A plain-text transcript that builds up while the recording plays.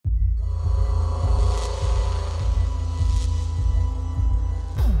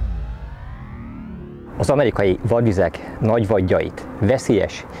Az amerikai vadvizek nagyvadjait,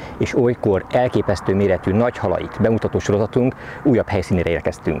 veszélyes és olykor elképesztő méretű nagy halait bemutató sorozatunk újabb helyszínére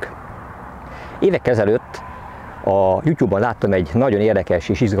érkeztünk. Évekkel ezelőtt a YouTube-on láttam egy nagyon érdekes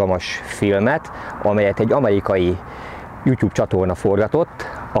és izgalmas filmet, amelyet egy amerikai YouTube csatorna forgatott,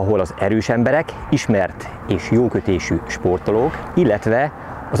 ahol az erős emberek, ismert és jókötésű sportolók, illetve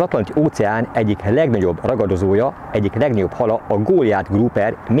az Atlanti-óceán egyik legnagyobb ragadozója, egyik legnagyobb hala, a Goliath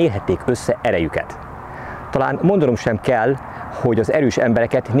Grouper mérhették össze erejüket. Talán mondanom sem kell, hogy az erős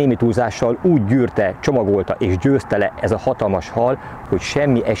embereket némi túlzással úgy gyűrte, csomagolta és győzte le ez a hatalmas hal, hogy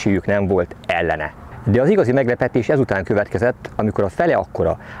semmi esélyük nem volt ellene. De az igazi meglepetés ezután következett, amikor a fele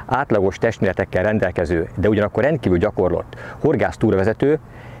akkora átlagos testméretekkel rendelkező, de ugyanakkor rendkívül gyakorlott horgász túravezető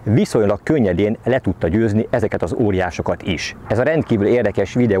viszonylag könnyedén le tudta győzni ezeket az óriásokat is. Ez a rendkívül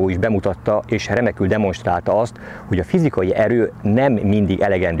érdekes videó is bemutatta és remekül demonstrálta azt, hogy a fizikai erő nem mindig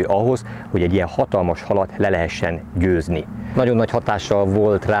elegendő ahhoz, hogy egy ilyen hatalmas halat le lehessen győzni. Nagyon nagy hatással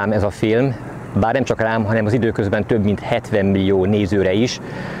volt rám ez a film, bár nem csak rám, hanem az időközben több mint 70 millió nézőre is,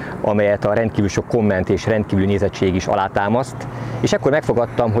 amelyet a rendkívül sok komment és rendkívül nézettség is alátámaszt, és ekkor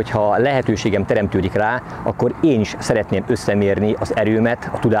megfogadtam, hogy ha lehetőségem teremtődik rá, akkor én is szeretném összemérni az erőmet,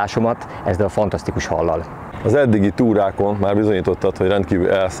 a tudásomat ezzel a fantasztikus hallal. Az eddigi túrákon már bizonyítottad, hogy rendkívül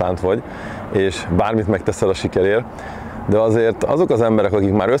elszánt vagy, és bármit megteszel a sikerért, de azért azok az emberek,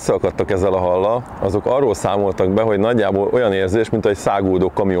 akik már összeakadtak ezzel a hallal, azok arról számoltak be, hogy nagyjából olyan érzés, mint egy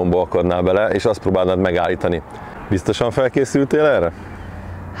száguldó kamionba akadnál bele, és azt próbálnád megállítani. Biztosan felkészültél erre?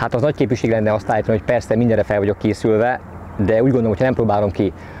 Hát az nagy képűség lenne azt állítani, hogy persze mindenre fel vagyok készülve, de úgy gondolom, hogy ha nem próbálom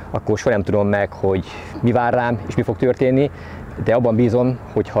ki, akkor soha nem tudom meg, hogy mi vár rám és mi fog történni, de abban bízom,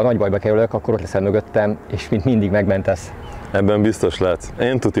 hogy ha nagy bajba kerülök, akkor ott leszel mögöttem, és mint mindig megmentesz. Ebben biztos lehetsz.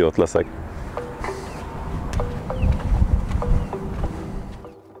 Én tuti ott leszek.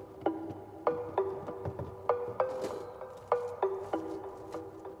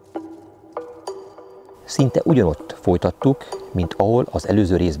 Szinte ugyanott folytattuk, mint ahol az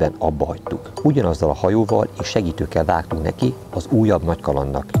előző részben abba hagytuk. Ugyanazzal a hajóval és segítőkkel vágtunk neki az újabb nagy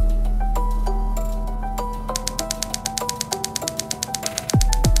kalandnak.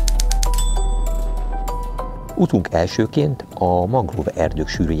 Utunk elsőként a mangrove erdők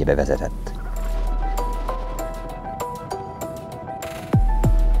sűrűjébe vezetett.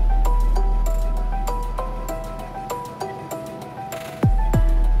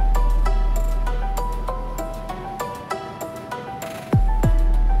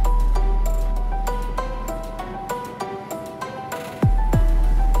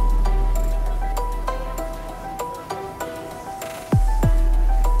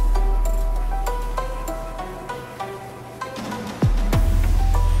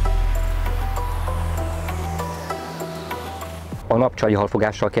 A nap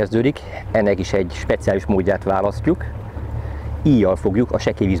csalihalfogással kezdődik, ennek is egy speciális módját választjuk. Íjjal fogjuk a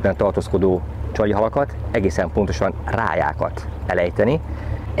sekélyvízben tartózkodó csalihalakat, egészen pontosan rájákat elejteni.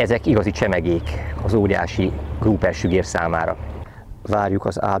 Ezek igazi csemegék az óriási grouper sügér számára. Várjuk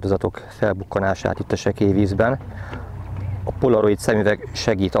az áldozatok felbukkanását itt a sekélyvízben. A polaroid szemüveg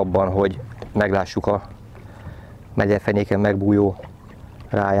segít abban, hogy meglássuk a megyefenéken megbújó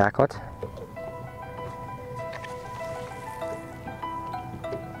rájákat.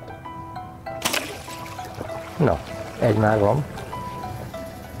 Na, egy már van.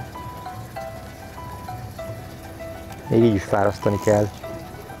 Még így is fárasztani kell.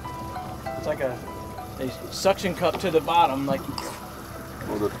 It's like a suction cup to the bottom, like.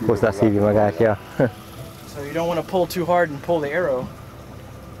 Hozzászívja magát, ja. So you don't want to pull too hard and pull the arrow.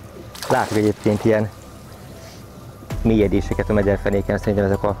 Látok egyébként ilyen mélyedéseket a megyelfenéken, szerintem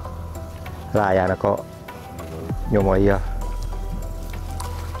ezek a rájának a nyomai.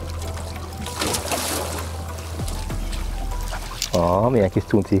 Milyen kis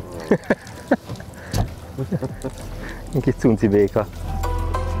cunci. Milyen kis cunci béka.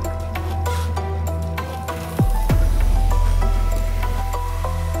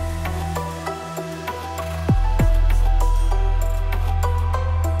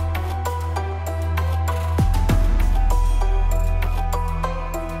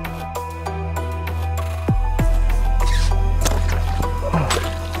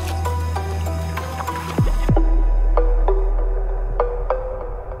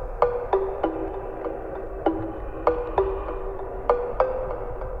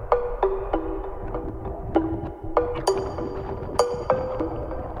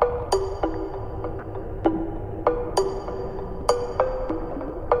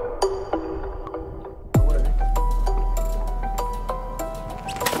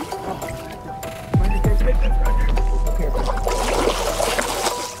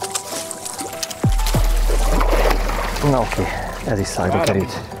 oké, ez is szájba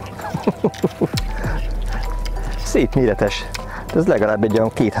került. Szép méretes. Ez legalább egy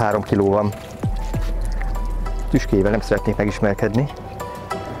olyan 2-3 kiló van. Tüskével nem szeretnék megismerkedni.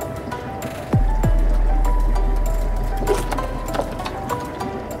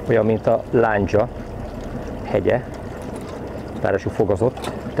 Olyan, mint a Lándzsa hegye, ráadásul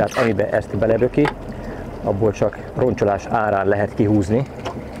fogazott, tehát amiben ezt beleböki, abból csak roncsolás árán lehet kihúzni,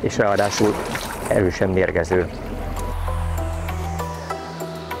 és ráadásul erősen mérgező.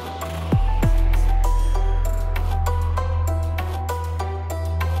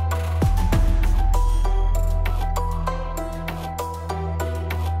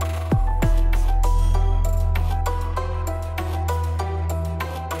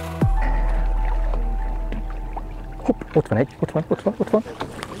 Hopp, ott van egy, ott van.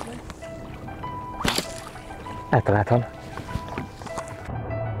 Eltaláltam.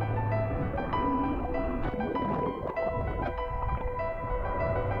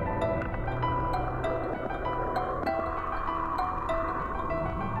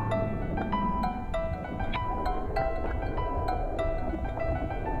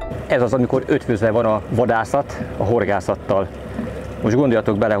 Ez az, amikor ötvözve van a vadászat a horgászattal. Most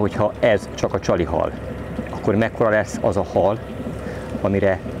gondoljatok bele, hogyha ez csak a csali hal, akkor mekkora lesz az a hal,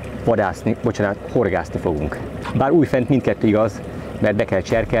 amire horgászni fogunk. Bár újfent mindkettő igaz, mert be kell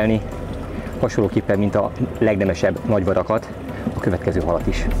cserkelni, hasonlóképpen, mint a legnemesebb nagyvadakat, a következő halat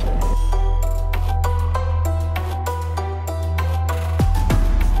is.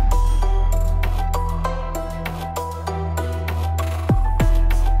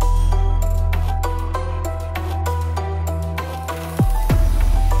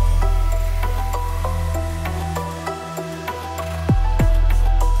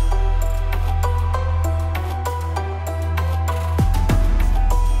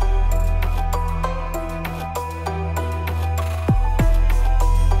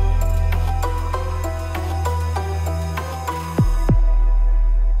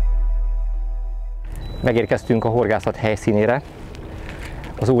 Megérkeztünk a horgászat helyszínére.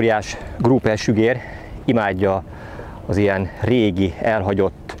 Az óriás Grouper sügér imádja az ilyen régi,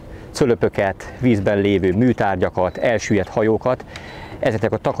 elhagyott cölöpöket, vízben lévő műtárgyakat, elsüllyedt hajókat.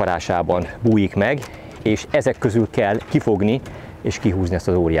 Ezeknek a takarásában bújik meg, és ezek közül kell kifogni és kihúzni ezt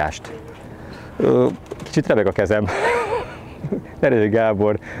az óriást. Kicsit remeg a kezem. Döme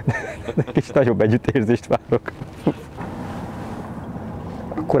Gábor, kicsit nagyobb együttérzést várok.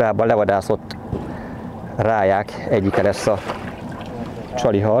 Korábban levadászott ráják egyike lesz a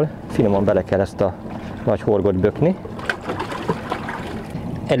csalihal, finoman bele kell ezt a nagy horgot bökni.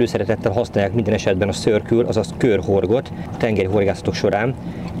 Előszeretettel használják minden esetben a szörkül, azaz körhorgot a tengeri horgászatok során.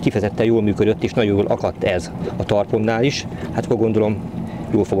 Kifejezetten jól működött, és nagyon jól akadt ez a tarponnál is. Hát akkor gondolom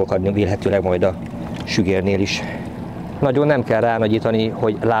jól fogok adni vélhetőleg majd a sügérnél is. Nagyon nem kell ránagyítani,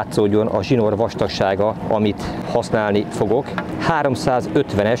 hogy látszódjon a zsinór vastagsága, amit használni fogok.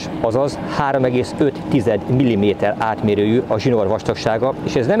 350-es, azaz 3,5 mm átmérőjű a zsinór vastagsága,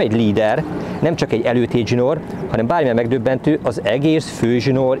 és ez nem egy líder, nem csak egy előtét zsinór, hanem bármilyen megdöbbentő, az egész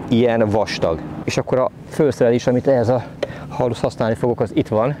főzsinór ilyen vastag. És akkor a felszerelés, amit ehhez a halhoz használni fogok, az itt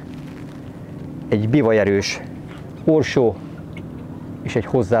van. Egy bivalyerős orsó és egy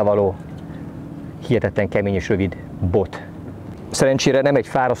hozzávaló hihetetlen kemény és rövid bot. Szerencsére nem egy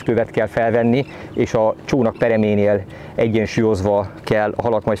fárasztkövet kell felvenni, és a csónak pereménél egyensúlyozva kell a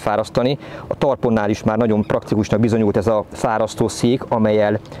halat majd fárasztani. A tarponnál is már nagyon praktikusnak bizonyult ez a fárasztószék,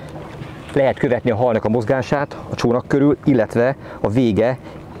 amellyel lehet követni a halnak a mozgását a csónak körül, illetve a vége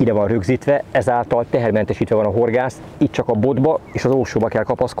ide van rögzítve, ezáltal tehermentesítve van a horgász, itt csak a botba és az orsóba kell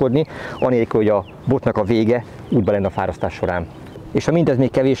kapaszkodni, anélkül, hogy a botnak a vége útba lenne a fárasztás során. És ha mindez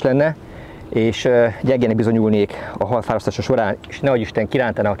még kevés lenne, és gyengének bizonyulnék a hal fárasztása során, és nehogy Isten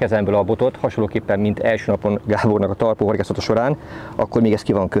kirántaná a kezemből a botot, hasonlóképpen, mint első napon Gábornak a tarpó horgászata során, akkor még ez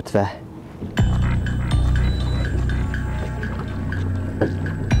ki van kötve.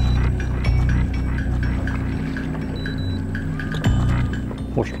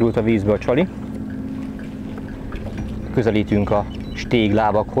 Most került a vízbe a csali. Közelítünk a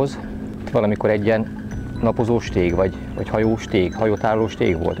stéglábakhoz. Valamikor egy ilyen napozó stég, vagy hajóstég, hajótároló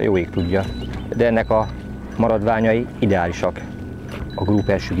stég volt, a jó ég tudja. De ennek a maradványai ideálisak a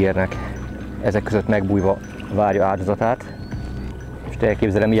Grouper sügérnek. Ezek között megbújva várja áldozatát. Most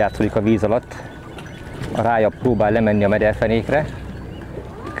elképzelem, mi játszik a víz alatt. A rája próbál lemenni a mederfenékre,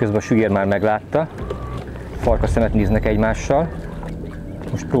 közben a sügér már meglátta. Farkas szemet néznek egymással.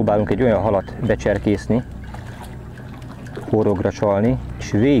 Most próbálunk egy olyan halat becserkészni, horrogra csalni,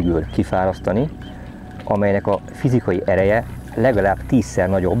 és végül kifárasztani, amelynek a fizikai ereje legalább 10-szer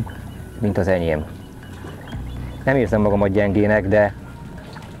nagyobb, mint az enyém. Nem érzem magamat gyengének, de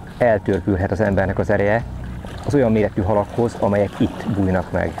eltörpülhet az embernek az ereje az olyan méretű halakhoz, amelyek itt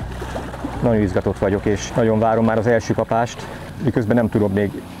bújnak meg. Nagyon izgatott vagyok, és nagyon várom már az első kapást, miközben nem tudom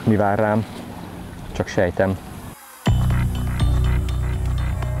még, mi vár rám, csak sejtem.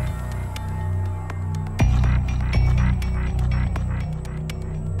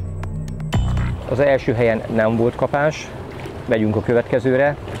 Az első helyen nem volt kapás, megyünk a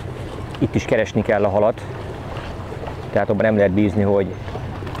következőre. Itt is keresni kell a halat, tehát abban nem lehet bízni, hogy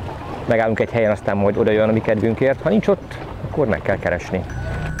megállunk egy helyen, aztán majd oda jön a mi kedvünkért. Ha nincs ott, akkor meg kell keresni.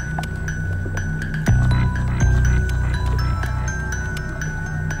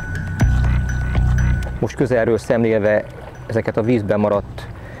 Most közelről szemlélve ezeket a vízben maradt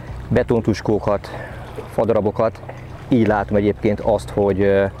betontuskókat, fadarabokat, így látom egyébként azt,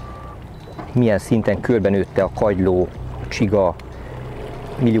 hogy milyen szinten körbenőtte a kagyló, a csiga,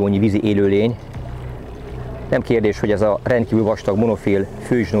 milliónyi vízi élőlény. Nem kérdés, hogy ez a rendkívül vastag monofil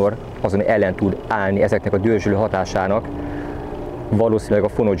főzsnor az, ami ellen tud állni ezeknek a dörzsölő hatásának. Valószínűleg a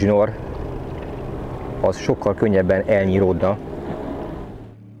fonogzsinor az sokkal könnyebben elnyíródna.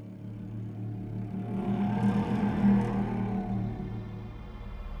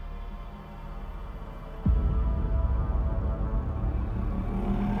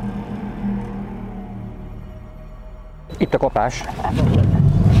 Itt a kapás.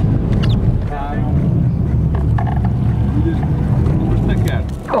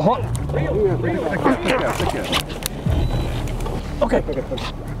 Aha. Okay.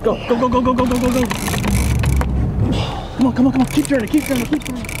 Go, go, go, go, go, go, go, go, go. Come on, come on, come on. Keep turning, keep turning, keep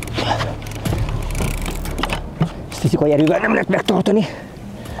turning. Ezt fizikai erővel nem lehet megtartani.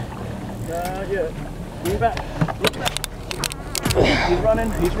 Yeah. Lean back. Look back.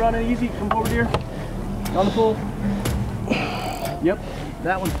 He's running easy. Come over here. On the pole. Yep,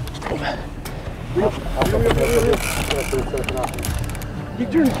 that one. Real. Keep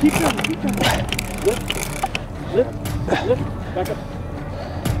turning, keep turning, keep turning. Lift, lift, lift. Back up.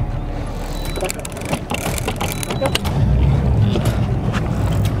 Back up. Back up.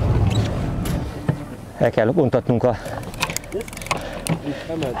 El kell bontatnunk a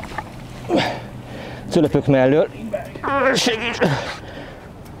cölöpök mellől. Segíts!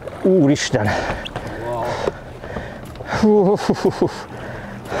 Úristen!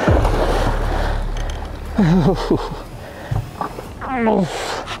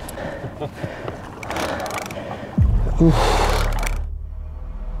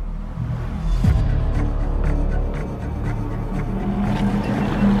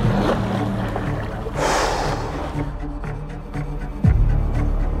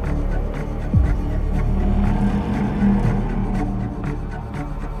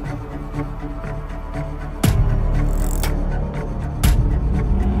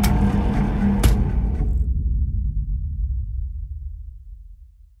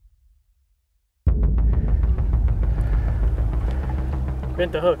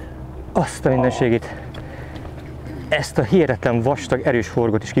 Bent a hook. Azt a mindenségét. Ezt a hihetetlen vastag, erős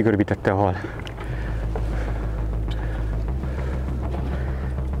horgot is kigörbítette a hal.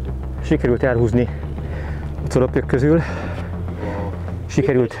 Sikerült elhúzni a cölöpök közül.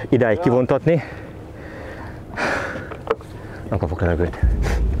 Sikerült idáig kivontatni. Nem kapok levegőt.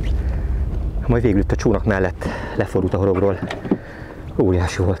 Majd végül itt a csónak mellett lefordult a horogról.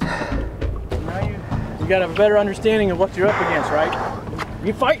 Óriási volt. You gotta have a better understanding of what you're up against, right?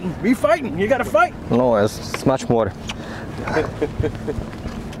 Be fighting, you gotta fight! No, it's much more.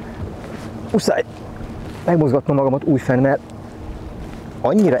 Muszáj megmozgatnom magamat újfenn, mert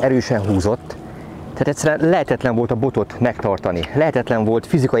annyira erősen húzott, tehát egyszerűen lehetetlen volt a botot megtartani, lehetetlen volt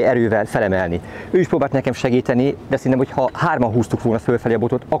fizikai erővel felemelni. Ő is próbált nekem segíteni, de szerintem, hogy ha hárman húztuk volna fölfelé a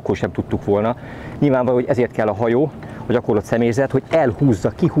botot, akkor sem tudtuk volna. Nyilvánvaló, hogy ezért kell a hajó, a gyakorlott személyzet, hogy elhúzza,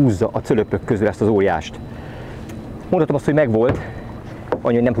 kihúzza a cölöpök közül ezt az óriást. Mondhatom azt, hogy megvolt,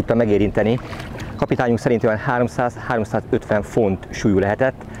 annyi, hogy nem tudtam megérinteni. Kapitányunk szerint olyan 300-350 font súlyú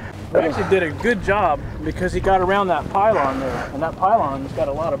lehetett. He actually did a good job because he got around that pylon there, and that pylon's got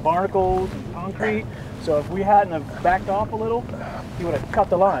a lot of barnacles and concrete. So if we hadn't have backed off a little, he would have cut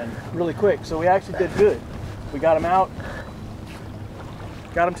the line really quick. So we actually did good. We got him out,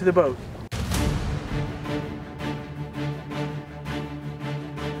 got him to the boat.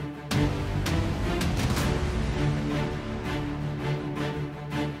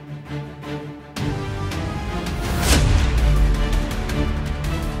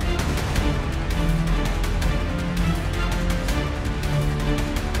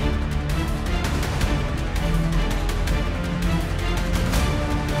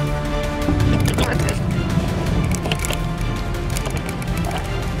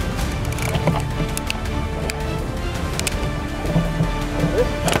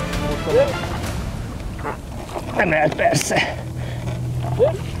 Lehet persze.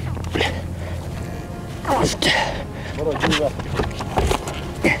 Most.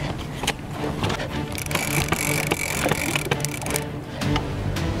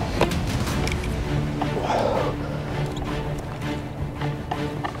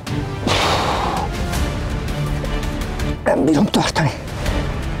 Nem bírom tartani.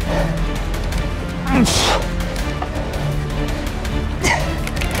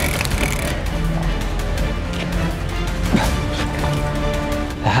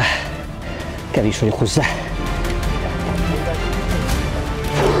 Kevés vagyok hozzá.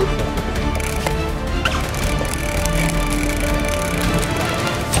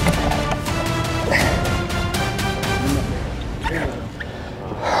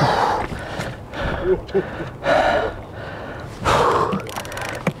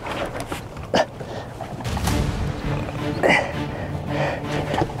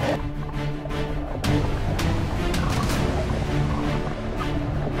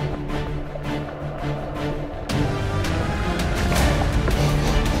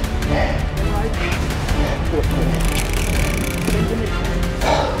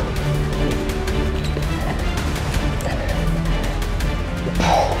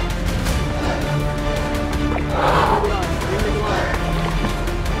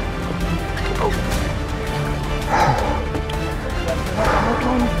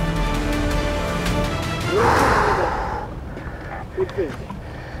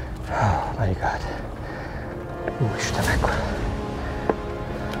 Oh my God. Úristen, mekkora.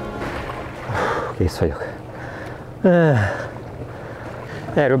 Kész vagyok.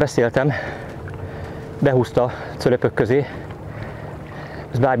 Erről beszéltem. Behúzta a cölöpök közé.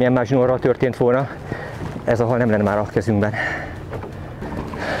 Ez bármilyen más zsinórral történt volna. Ez a hal nem lenne már a kezünkben.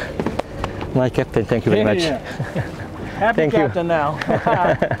 My captain, thank you very much. Happy Thank you. captain now.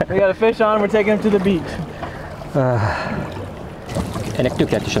 We got a fish on, we're taking him to the beach. Ennek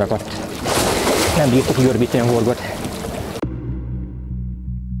tökéletesen akadt. Nem bírtok görbíteni a horgot.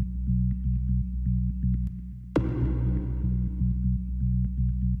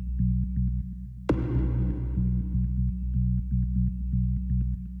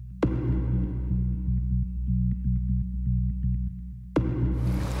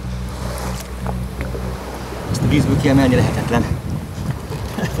 Ezt a vízből kiemelni lehetetlen.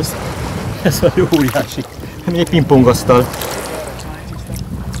 Ez valami óriási. Még pingpongasztal.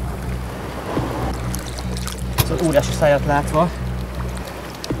 Az óriási száját látva,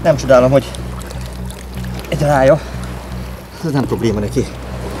 nem csodálom, hogy egy rája, ez nem probléma neki.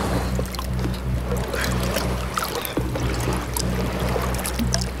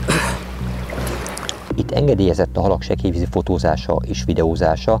 Itt engedélyezett a halak sekélyvízi fotózása és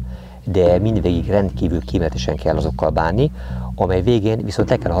videózása, de mindvégig rendkívül kíméletesen kell azokkal bánni, amely végén viszont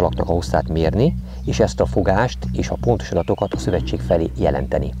le kell a halaknak a hosszát mérni, és ezt a fogást és a pontos adatokat a szövetség felé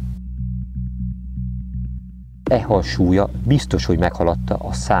jelenteni. E hal súlya biztos, hogy meghaladta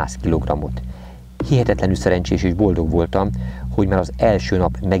a 100 kg-ot. Hihetetlenül szerencsés és boldog voltam, hogy már az első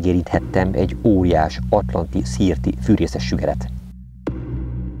nap megérinthettem egy óriás atlanti szirti fűrészes sügeret.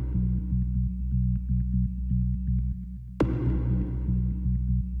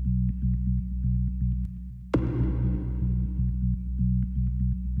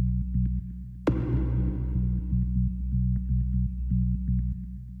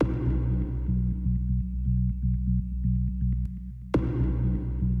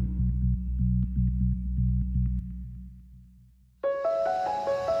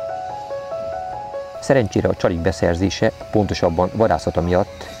 Szerencsére a csarik beszerzése, pontosabban vadászata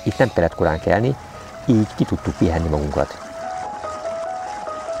miatt itt nem kellett korán kelni, így ki tudtuk pihenni magunkat.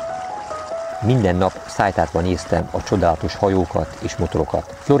 Minden nap szájtátva néztem a csodálatos hajókat és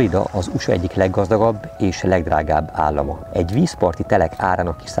motorokat. Florida az USA egyik leggazdagabb és legdrágább állama. Egy vízparti telek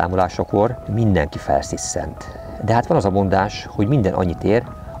árának kiszámolásakor mindenki felsziszent. De hát van az a mondás, hogy minden annyit ér,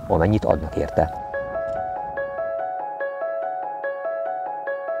 amennyit adnak érte.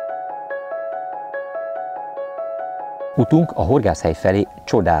 Utunk a horgászhely felé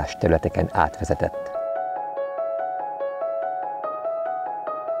csodás területeken átvezetett.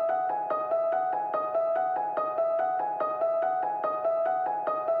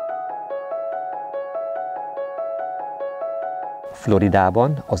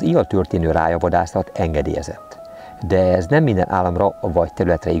 Floridában az éjjel történő rájavadászat engedélyezett, de ez nem minden államra vagy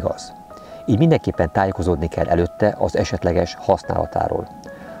területre igaz. Így mindenképpen tájékozódni kell előtte az esetleges használatáról.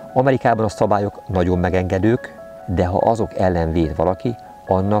 Amerikában a szabályok nagyon megengedők, de ha azok ellen véd valaki,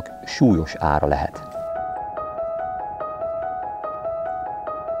 annak súlyos ára lehet.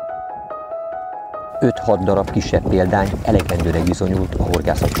 Öt-hat darab kisebb példány elegendőnek bizonyult a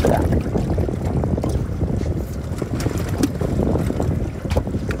horgászat során.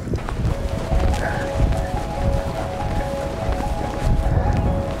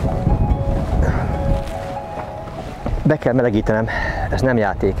 be kell melegítenem, ez nem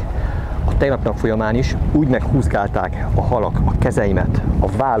játék. A tegnap nap folyamán is úgy meghúzgálták a halak a kezeimet, a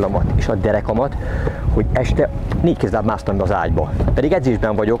vállamat és a derekamat, hogy este 4 kézláb másztam be az ágyba. Pedig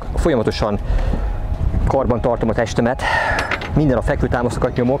edzésben vagyok, folyamatosan karban tartom a testemet, minden a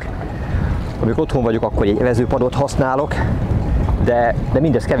fekvőtámaszokat nyomok. Amikor otthon vagyok, akkor egy evezőpadot használok, de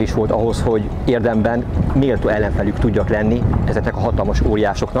mindez kevés volt ahhoz, hogy érdemben méltó ellenfelük tudjak lenni ezeknek a hatalmas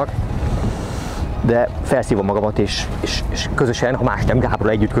óriásoknak. De felszívom magamat, és közösen, ha más nem,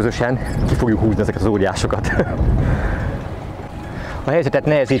 Gáborral együtt közösen ki fogjuk húzni ezeket az óriásokat. A helyzetet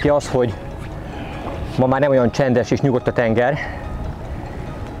nehezíti az, hogy ma már nem olyan csendes és nyugodt a tenger,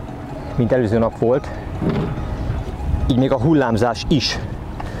 mint előző nap volt. Így még a hullámzás is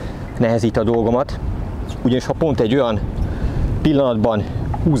nehezíti a dolgomat, ugyanis ha pont egy olyan pillanatban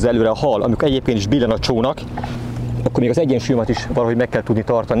húzza előre a hal, amikor egyébként is billen a csónak, akkor még az egyensúlyomat is valahogy meg kell tudni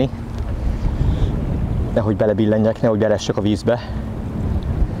tartani. Nehogy belebillenjek, nehogy belessek a vízbe.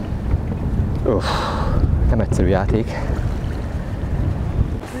 Nem egyszerű játék.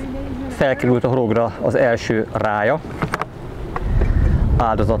 Felkerült a horogra az első rája,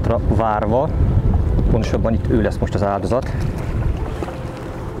 áldozatra várva. Pontosabban itt ő lesz most az áldozat.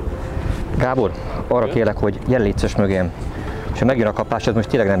 Gábor, arra kérlek, hogy gyere légy szíves mögém. És ha megjön a kapás, ez most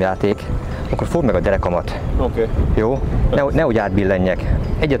tényleg nem játék, akkor fogd meg a derekamat. Oké. Jó? Nehogy átbillenjek.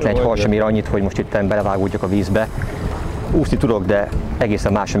 Egyetlen egy hal sem ér annyit, hogy most itt belevágódjak a vízbe. Úszni tudok, de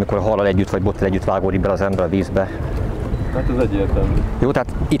egészen más, amikor a hallal együtt vagy bottal együtt vágódik bele az ember a vízbe. Hát ez egyértelmű. Jó, tehát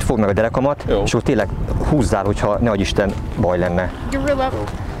itt fogd meg a derekamat, jó. És ott tényleg húzzál, hogyha nehogy Isten baj lenne.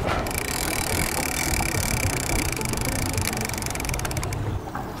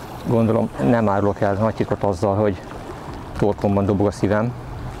 Gondolom nem árulok el nagy titkot azzal, hogy torkomban dobog a szívem.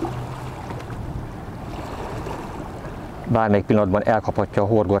 Bármelyik pillanatban elkaphatja a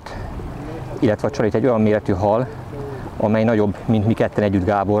horgot, illetve a csalit egy olyan méretű hal, amely nagyobb, mint mi ketten együtt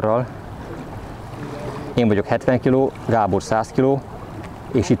Gáborral. Én vagyok 70 kg, Gábor 100 kg,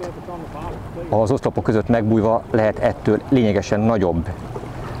 és itt az oszlopok között megbújva lehet ettől lényegesen nagyobb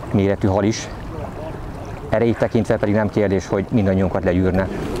méretű hal is. Erejét tekintve pedig nem kérdés, hogy mindannyiunkat legyűrne.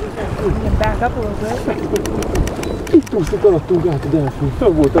 Itt úszik alattunk át a delfin, fel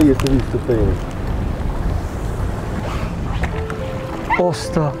volt egész a vízt a fején.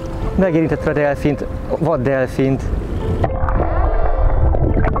 Oszta! Megérintett a delfint, vaddelfint.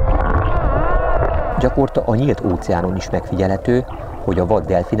 Gyakorta a nyílt óceánon is megfigyelhető, hogy a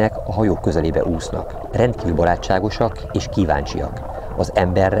vaddelfinek a hajók közelébe úsznak. Rendkívül barátságosak és kíváncsiak. Az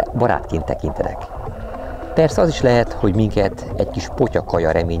emberre barátként tekintenek. Persze az is lehet, hogy minket egy kis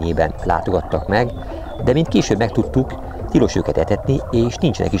potyakaja reményében látogattak meg, de mint később megtudtuk, tilos őket etetni, és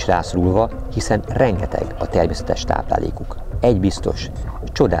nincsenek is rászorulva, hiszen rengeteg a természetes táplálékuk. Egy biztos,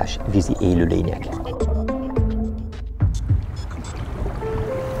 csodás vízi élőlények.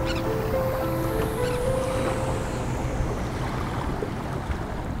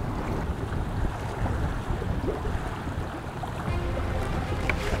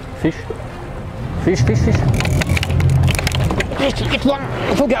 Fish? Fish, fish, fish! Itt van!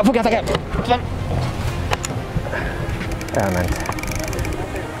 Fogjátok el! Itt van! Elment.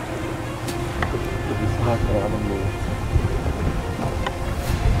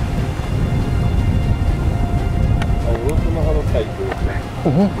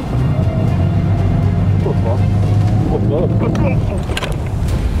 Ott van.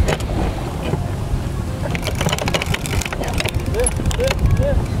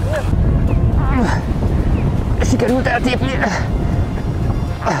 Sikerült eltépni.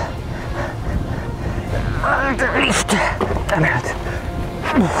 Emelt.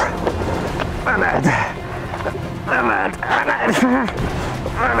 Emelt. Emelt.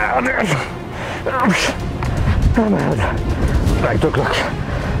 Emelt. Emelt. Megtöklök.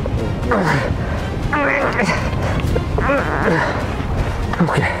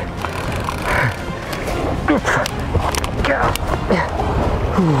 Oké.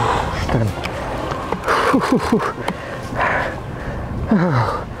 Istenem.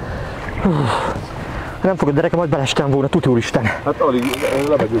 Nem fogod, de nekem majd belestem volna, tuti úristen. Hát alig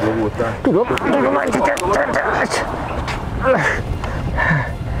levegőben voltál. Tudom.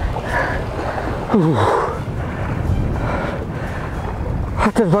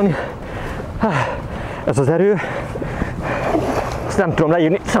 Hát ez valami... Ez az erő. Ezt nem tudom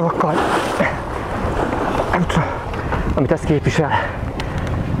leírni szavakkal. Nem tudom, amit ez képvisel.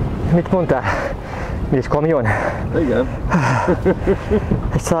 Mit mondtál? Mint egy kamion? Igen.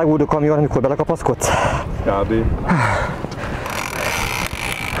 Egy szágúdó kamion, amikor belekapaszkodsz? Kb.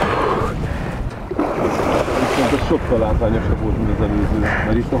 Viszont a sokkal látványosabb volt, mint az előző,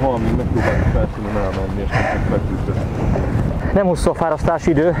 mert itt a hal még megpróbáljuk felszínen elmenni, és nem megküzdeni. Nem hosszú a fárasztási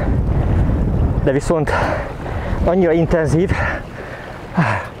idő, de viszont annyira intenzív.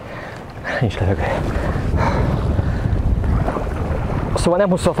 Nincs levegő. Szóval nem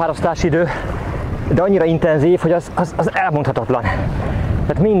hosszú a fárasztási idő, de annyira intenzív, hogy az elmondhatatlan.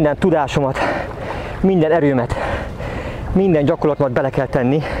 Tehát minden tudásomat, minden erőmet, minden gyakorlatomat bele kell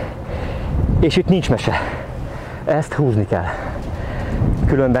tenni, és itt nincs mese. Ezt húzni kell.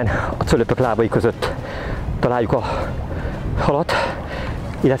 Különben a cölöpök lábai között találjuk a halat,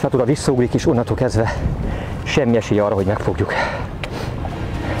 illetve hát oda visszaugrik, és onnantól kezdve semmi esély arra, hogy megfogjuk.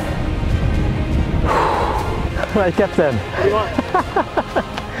 Right, Captain.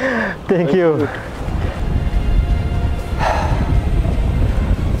 Thank you.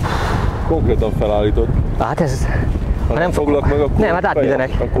 Konkrétan felállított. Hát ez... Ha nem foglak meg, akkor nem, hát átbillenek.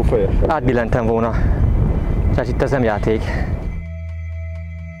 Akkor fejesen. Átbillentem volna. Tehát itt ez nem játék.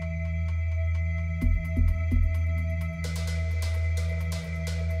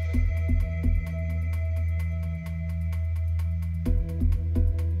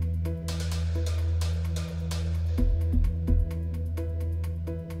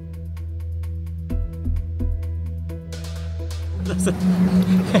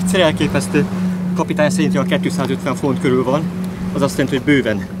 Egyszer elképesztő. Kapitány szerint a 250 font körül van, az azt jelenti, hogy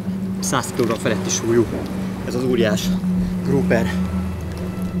bőven 100 kg feletti súlyú. Ez az óriás Grouper.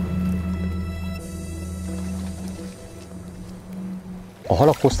 A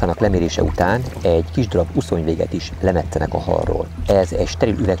halak hosszának lemérése után egy kis darab uszonyvéget is lemetszenek a halról. Ez egy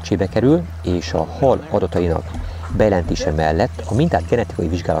steril üvegcsébe kerül, és a hal adatainak bejelentése mellett a mintát genetikai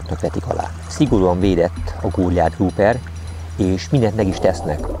vizsgálatnak vetik alá. Szigorúan védett a Goliath Grouper, és mindent meg is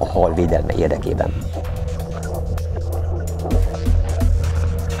tesznek a hal védelme érdekében.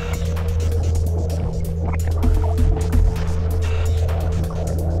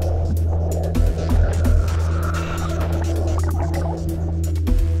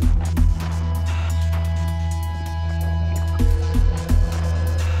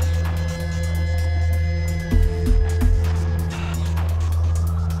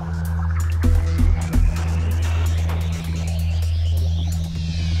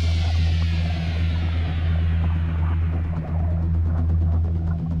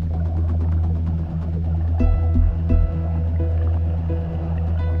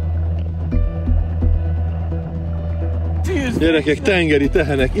 Gyerekek, tengeri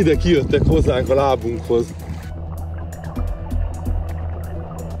tehenek ide kijöttek hozzánk a lábunkhoz.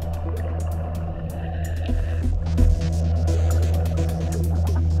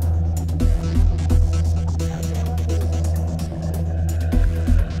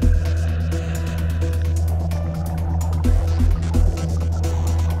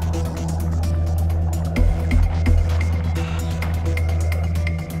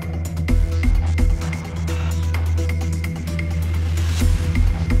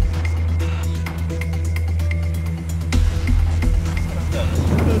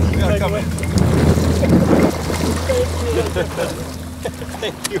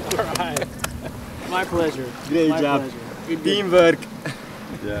 Thank you. All right. My pleasure. Great My job. pleasure. Teamwork.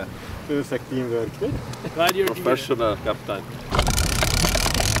 Yeah. Perfect teamwork. Glad you're Professional captain.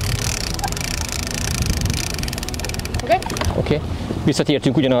 Oké.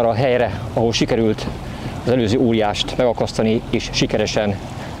 Visszatértünk ugyanarra a helyre, ahol sikerült az előző óriást megakasztani és sikeresen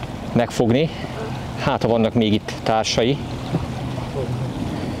megfogni. Hát, ha vannak még itt társai,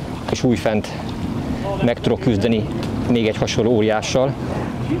 és újfent meg tudok küzdeni még egy hasonló óriással.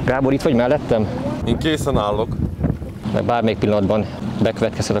 Gábor, itt vagy mellettem? Én készen állok. Mert bármelyik pillanatban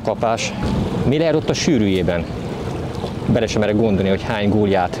bekövetkezhet a kapás. Mi lehet ott a sűrűjében? Bele sem merek gondolni, hogy hány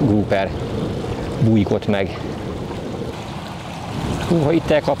Goliath Grouper bújik ott meg. Ha itt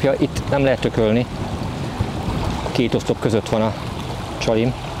elkapja, itt nem lehet tökölni. Két oszlop között van a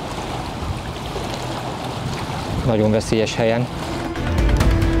csalim. Nagyon veszélyes helyen.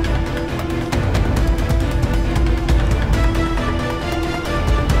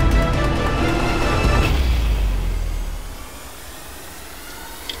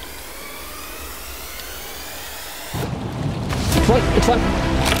 Itt van!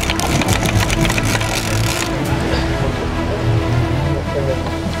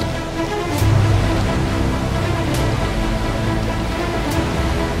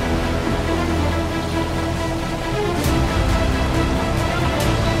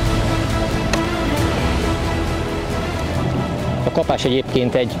 A kapás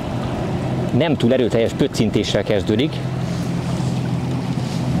egyébként egy nem túl erőteljes pöccintéssel kezdődik.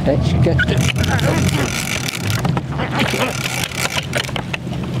 Egy, kettő.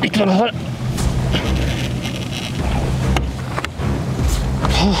 Itt van a hal.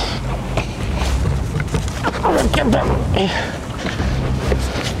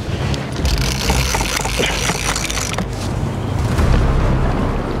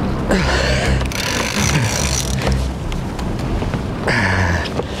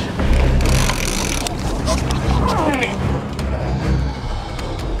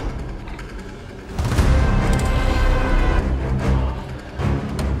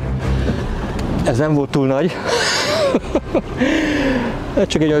 Ez nem volt túl nagy. Ez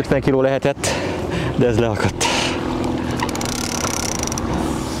csak egy 50 kg lehetett, de ez leakadt.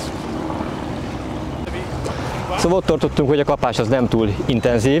 Szóval ott tartottunk, hogy a kapás az nem túl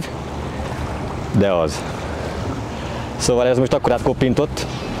intenzív, de az. Szóval ez most akkorát koppintott.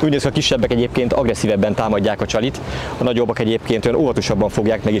 Úgy néz ki, a kisebbek egyébként agresszívebben támadják a csalit, a nagyobbak egyébként olyan óvatosabban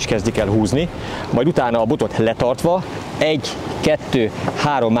fogják meg és kezdik el húzni, majd utána a botot letartva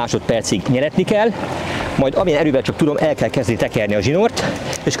 1-2-3 másodpercig nyeretni kell, majd amilyen erővel csak tudom, el kell kezdeni tekerni a zsinort,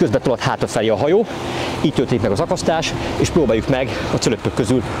 és közben tolod hátrafelé a hajó, így történik meg az akasztás, és próbáljuk meg a cölöpök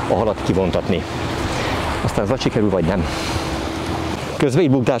közül a halat kivontatni. Aztán ez vagy sikerül, vagy nem. Közben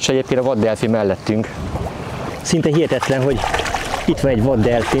itt bukdács egyébként a vaddelfin mellettünk. Szinte hihetetlen, hogy itt van egy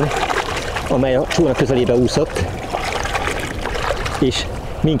vaddelfin, amely a csónak közelébe úszott, és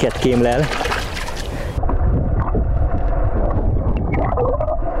minket kémlel.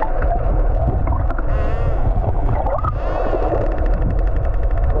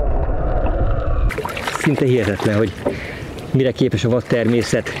 Szinte hihetetlen, hogy mire képes a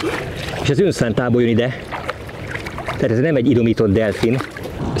vadtermészet, és az önszántából jön ide. Tehát ez nem egy idomított delfin.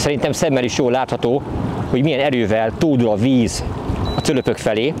 Szerintem szemmel is jól látható, hogy milyen erővel tódul a víz a cölöpök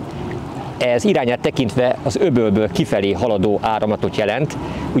felé. Ez irányát tekintve az öbölből kifelé haladó áramlatot jelent,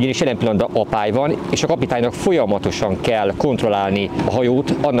 ugyanis jelen pillanatban apály van, és a kapitánynak folyamatosan kell kontrollálni a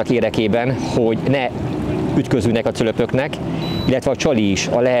hajót annak érdekében, hogy ne ütközülnek a cölöpöknek, illetve a csali is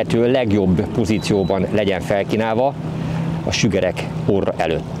a lehető legjobb pozícióban legyen felkínálva a sügerek orra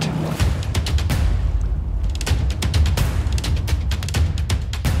előtt.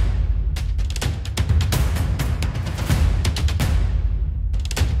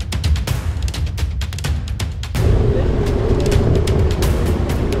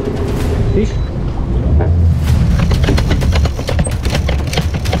 Fish?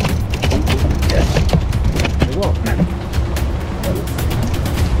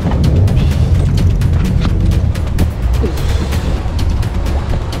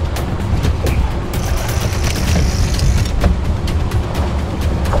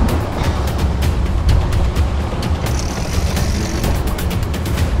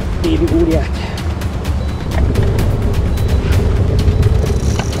 Baby Goliath.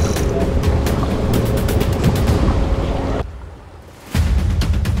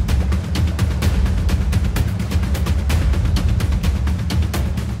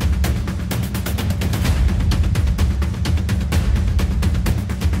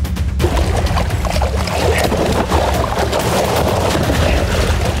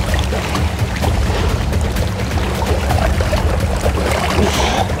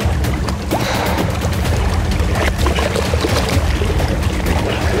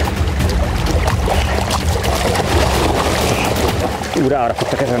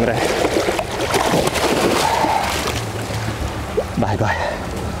 Rárakott a kezemre. Bye-bye.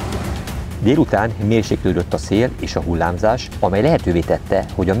 Délután mérséklődött a szél és a hullámzás, amely lehetővé tette,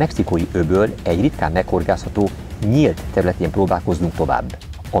 hogy a mexikói öböl egy ritkán meghorgászható, nyílt területén próbálkozzunk tovább.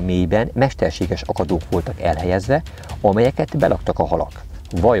 A mélyben mesterséges akadók voltak elhelyezve, amelyeket belaktak a halak.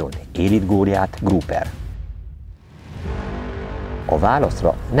 Vajon él itt Goliath Grouper? A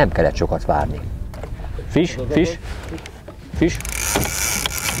válaszra nem kellett sokat várni. Fish, fish, fish.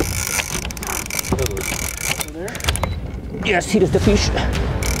 Yes, here is the fish.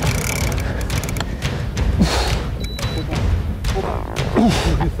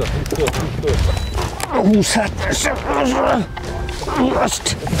 Húszát,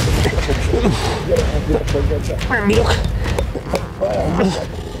 azt. Nem bírok.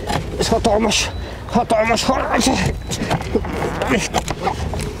 Ez hatalmas, hatalmas hal.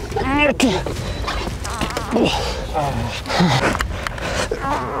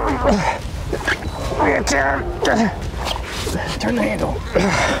 Turn the handle.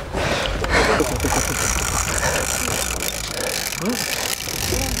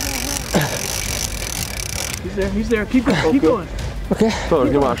 He's there. Keep going. Keep going. Okay.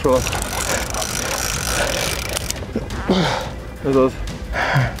 Tartja máshol. Ez az.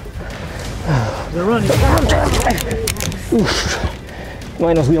 They're running.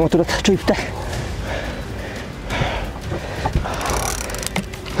 Majdnem az ujjamat csípte.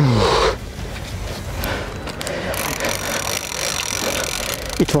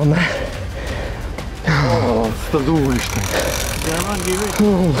 Itt van már. Azt az úristen.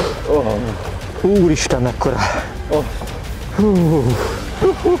 Úristen, mekkora.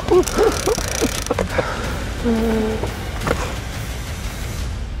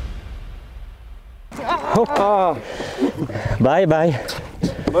 Hoppá. Bye bye.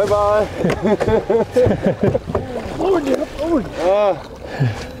 Bye bye.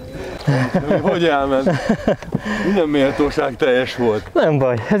 Hogy elment? Minden méltóság teljes volt. Nem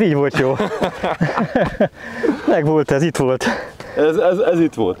baj, ez így volt jó. Megvolt ez, itt volt. Ez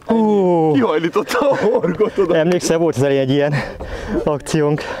itt volt. Kihajlította a horgot oda. Emlékszel, volt az elején egy ilyen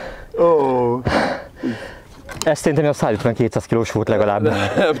akciónk. Ez szerintem a 150-200 kilós volt legalább.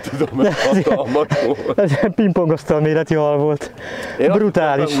 Nem tudom, ez hatalmas volt. Ez egy pingpongasztal méretű hal volt.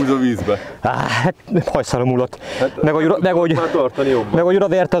 Brutális. Húz a vízbe. Hát hajszalom múlott. Meg hogy oda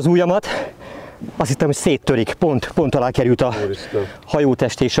verte az ujjamat, azt hittem, hogy széttörik. Pont alá került a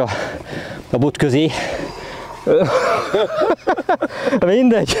hajótest és a bot közé.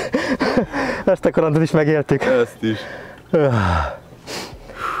 Mindegy. Ezt a kalandot is megéltük. Ezt is.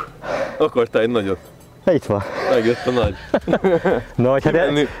 Akartál egy nagyot? Itt van. Megjött a nagy. Nagy, hát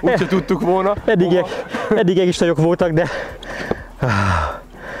úgyse tudtuk volna. Eddig is nagyok voltak, de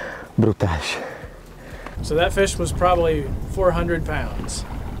brutális. So that fish was probably 400 pounds.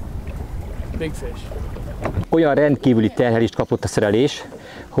 Big fish. Olyan rendkívüli terhelést kapott a szerelés,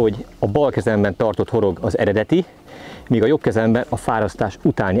 hogy a bal kezemben tartott horog az eredeti, míg a jobb kezemben a fárasztás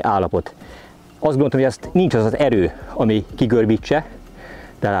utáni állapot. Azt gondoltam, hogy ezt nincs az az erő, ami kigörbítse,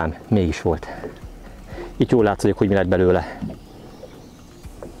 de lám, mégis volt. Itt jól látszik, hogy mi lett belőle.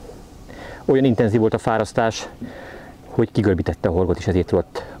 Olyan intenzív volt a fárasztás, hogy kigörbítette a horgot, és ezért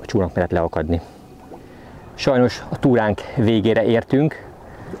tudott a csónak mellett leakadni. Sajnos a túránk végére értünk,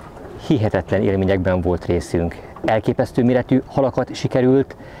 hihetetlen élményekben volt részünk. Elképesztő méretű halakat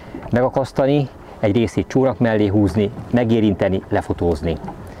sikerült megakasztani, egy részét csónak mellé húzni, megérinteni, lefotózni.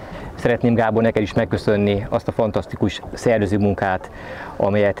 Szeretném, Gábor, neked is megköszönni azt a fantasztikus szervező munkát,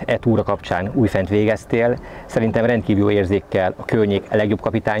 amelyet e túra kapcsán újfent végeztél. Szerintem rendkívül jó érzékkel a környék legjobb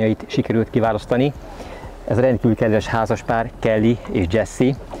kapitányait sikerült kiválasztani. Ez a rendkívül kedves házaspár, Kelly és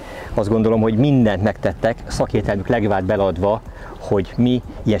Jesse. Azt gondolom, hogy mindent megtettek, szakértelmük legjobbát beleadva, hogy mi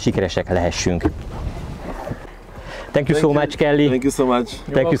ilyen sikeresek lehessünk. Thank you so much, Kelly. Thank you so much.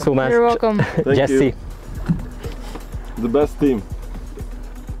 Thank you so much. You're welcome. Jesse. The best team.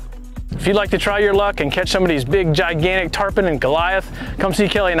 If you'd like to try your luck and catch some of these big, gigantic tarpon and Goliath, come see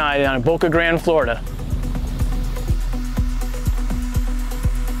Kelly and I down in Boca Grande, Florida.